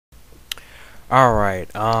Alright,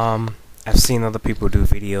 I've seen other people do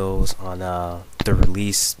videos on the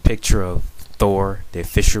release picture of Thor, the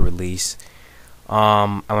official release.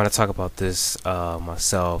 I want to talk about this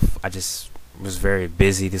myself. I just was very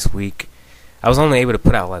busy this week. I was only able to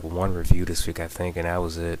put out like one review this week, I think, and that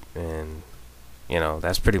was it. And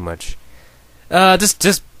that's pretty much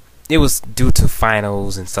just it was due to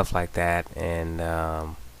finals and stuff like that. And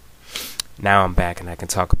now I'm back and I can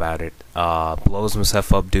talk about it. Blows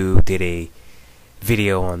himself up dude did a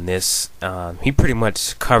video on this. He pretty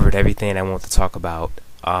much covered everything I want to talk about.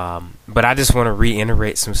 But I just want to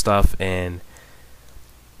reiterate some stuff, and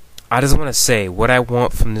I just want to say what I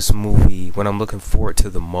want from this movie, what I'm looking forward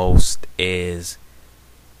to the most is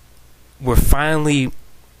we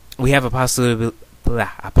have a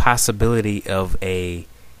possibility of a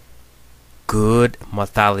good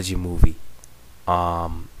mythology movie.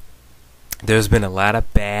 There's been a lot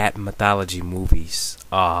of bad mythology movies.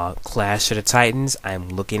 Clash of the Titans, I'm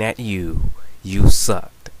looking at you. You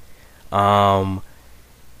sucked.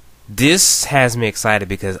 This has me excited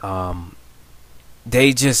because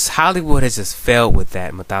Hollywood has just failed with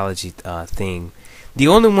that mythology thing. The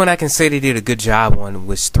only one I can say they did a good job on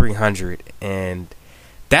was 300, and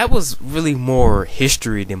that was really more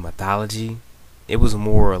history than mythology. It was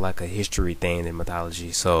more like a history thing than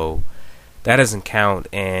mythology, so that doesn't count.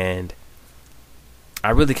 And I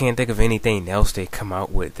really can't think of anything else they come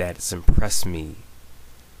out with that's impressed me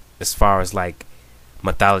as far as like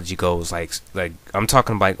mythology goes. Like I'm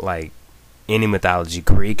talking about like any mythology,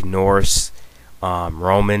 Greek, Norse,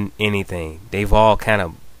 Roman, anything. They've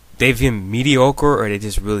been mediocre or they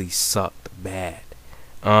just really sucked bad.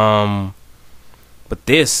 But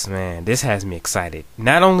this has me excited.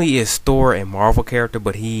 Not only is Thor a Marvel character,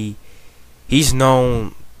 but he's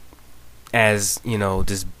known as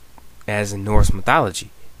this as in Norse mythology.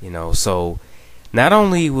 So not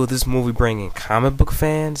only will this movie bring in comic book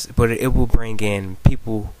fans, but it will bring in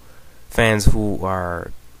fans who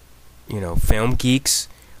are film geeks,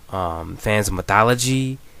 fans of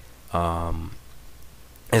mythology, and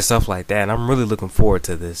stuff like that. And I'm really looking forward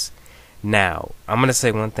to this. Now, I'm gonna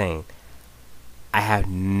say one thing. I have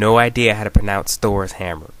no idea how to pronounce Thor's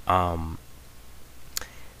hammer.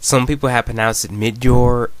 Some people have pronounced it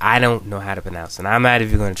Midjor. I don't know how to pronounce it. I'm not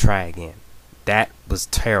even gonna try again. That was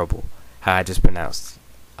terrible how I just pronounced it.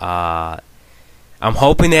 I'm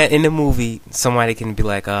hoping that in the movie somebody can be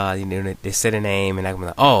like, they said a name, and I'm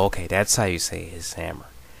like, oh, okay, that's how you say his hammer.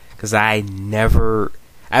 Because I've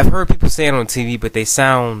heard people say it on TV, but they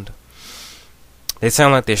sound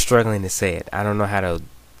like they're struggling to say it. I don't know how to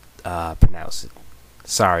pronounce it.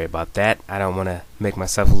 Sorry about that. I don't want to make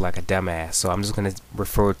myself look like a dumbass, so I'm just going to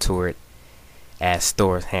refer to it as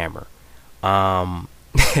Thor's hammer.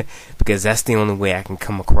 Because that's the only way I can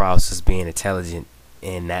come across as being intelligent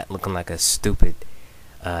and not looking like a stupid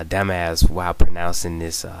dumbass while pronouncing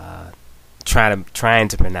this, trying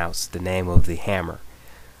to pronounce the name of the hammer.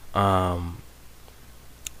 The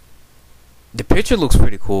picture looks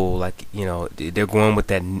pretty cool. Like they're going with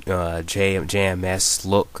that JMS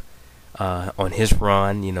look on his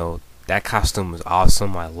run. That costume is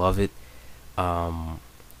awesome. I love it.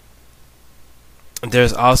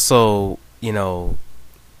 There's also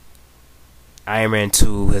Iron Man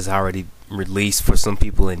 2 has already released for some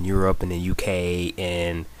people in Europe and the UK,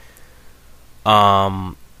 and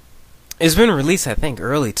it's been released I think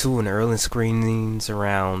early too, in the early screenings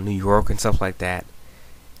around New York and stuff like that.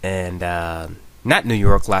 And not New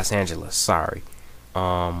York, Los Angeles, sorry.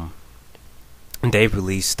 They've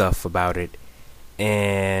released stuff about it,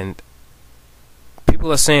 and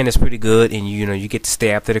people are saying it's pretty good, and you get to stay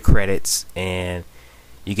after the credits and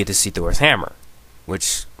you get to see Thor's hammer,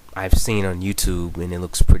 which I've seen on YouTube, and it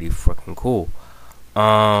looks pretty fucking cool.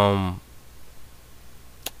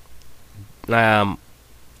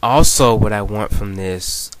 Also, what I want from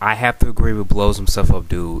this, I have to agree with Blows Himself Up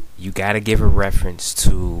Dude. You gotta give a reference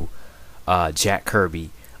to Jack Kirby.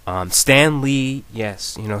 Stan Lee,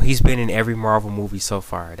 yes, he's been in every Marvel movie so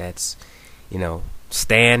far. That's,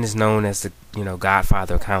 Stan is known as the,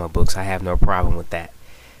 Godfather of comic books. I have no problem with that.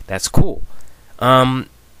 That's cool.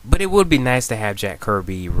 But it would be nice to have Jack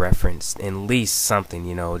Kirby referenced in at least something.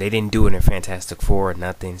 They didn't do it in Fantastic Four,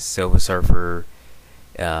 nothing. Silver Surfer,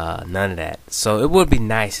 none of that. So it would be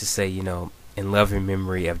nice to say, in loving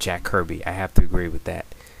memory of Jack Kirby. I have to agree with that.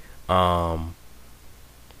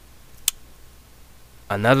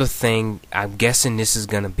 Another thing, I'm guessing this is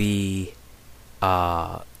gonna be,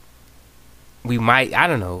 I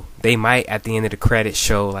don't know, they might at the end of the credits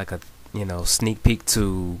show like a, sneak peek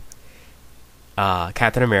to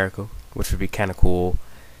Captain America, which would be kind of cool,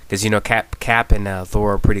 because Cap and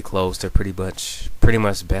Thor are pretty close. They're pretty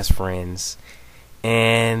much best friends.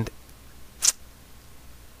 and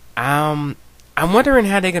I'm wondering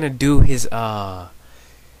how they're gonna do his like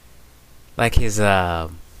his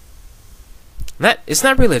not it's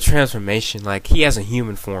not really a transformation. Like, he has a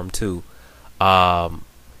human form too. Um,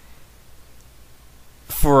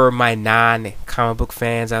 for my non-comic book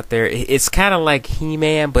fans out there, it's kind of like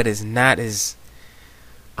He-Man, but it's not as,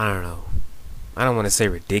 I don't know. I don't want to say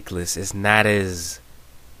ridiculous. It's not as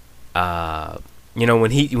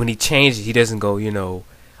when he changes, he doesn't go,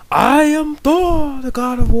 I am Thor, the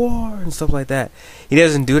God of War, and stuff like that. He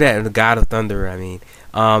doesn't do that in the God of Thunder. I mean,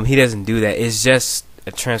 he doesn't do that. It's just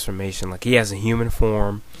a transformation. Like, he has a human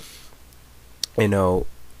form, so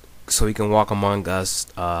he can walk among us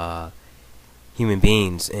human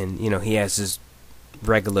beings, and he has this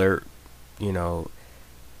regular,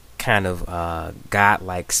 kind of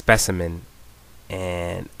godlike specimen,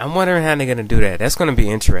 and I'm wondering how they're gonna do that. That's gonna be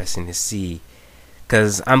interesting to see,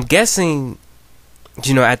 because I'm guessing,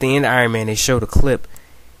 at the end of Iron Man, they showed a clip,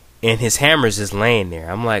 and his hammer's just laying there.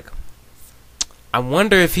 I'm like, I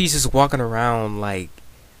wonder if he's just walking around like,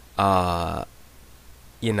 as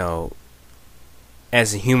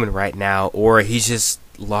a human right now, or he's just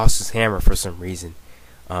lost his hammer for some reason.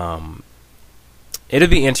 It'll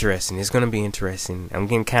be interesting. It's gonna be interesting. I'm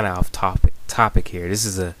getting kind of off topic here. This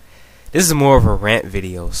is more of a rant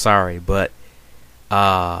video. Sorry, but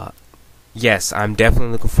yes, I'm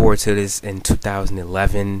definitely looking forward to this in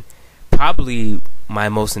 2011. Probably my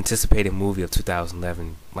most anticipated movie of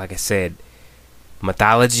 2011. Like I said,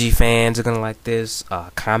 mythology fans are gonna like this.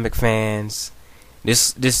 Comic fans.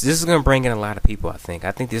 This is gonna bring in a lot of people. I think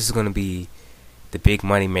this is gonna be the big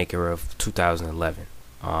money maker of 2011.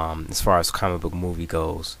 As far as comic book movie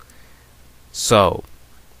goes. So,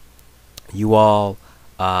 you all,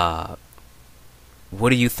 what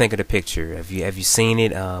do you think of the picture? Have you seen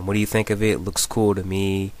it? What do you think of it? It looks cool to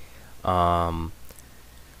me. I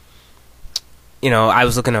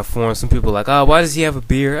was looking at forums. Some people were like, oh, why does he have a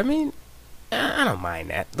beard? I mean, I don't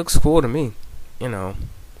mind that. It looks cool to me.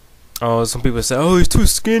 Oh, some people say, oh, he's too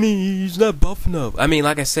skinny. He's not buff enough. I mean,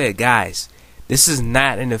 like I said, guys, this is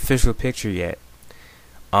not an official picture yet.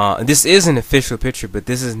 This is an official picture, but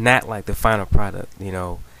this is not like the final product.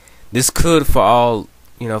 This could, for all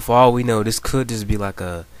we know, this could just be like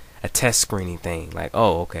a test screening thing. Like,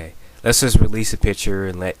 oh, okay, let's just release a picture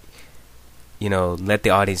and let the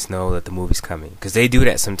audience know that the movie's coming. Because they do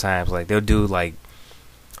that sometimes. Like, they'll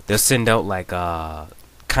send out like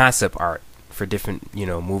concept art for different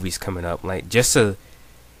movies coming up, like just to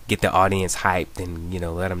get the audience hyped and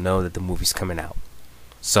let them know that the movie's coming out.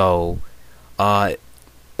 So and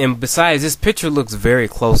besides, this picture looks very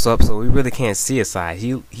close up, so we really can't see his size.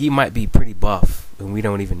 He might be pretty buff and we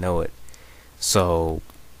don't even know it. So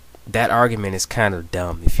that argument is kind of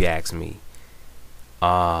dumb, if you ask me.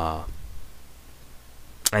 And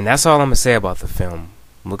that's all I'm gonna say about the film.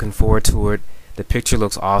 I'm looking forward to it. The picture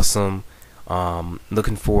looks awesome.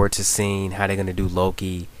 Looking forward to seeing how they're gonna do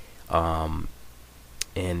Loki.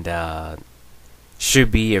 And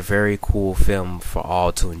should be a very cool film for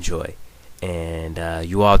all to enjoy. And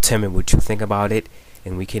you all tell me what you think about it,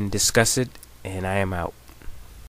 and we can discuss it. And I am out.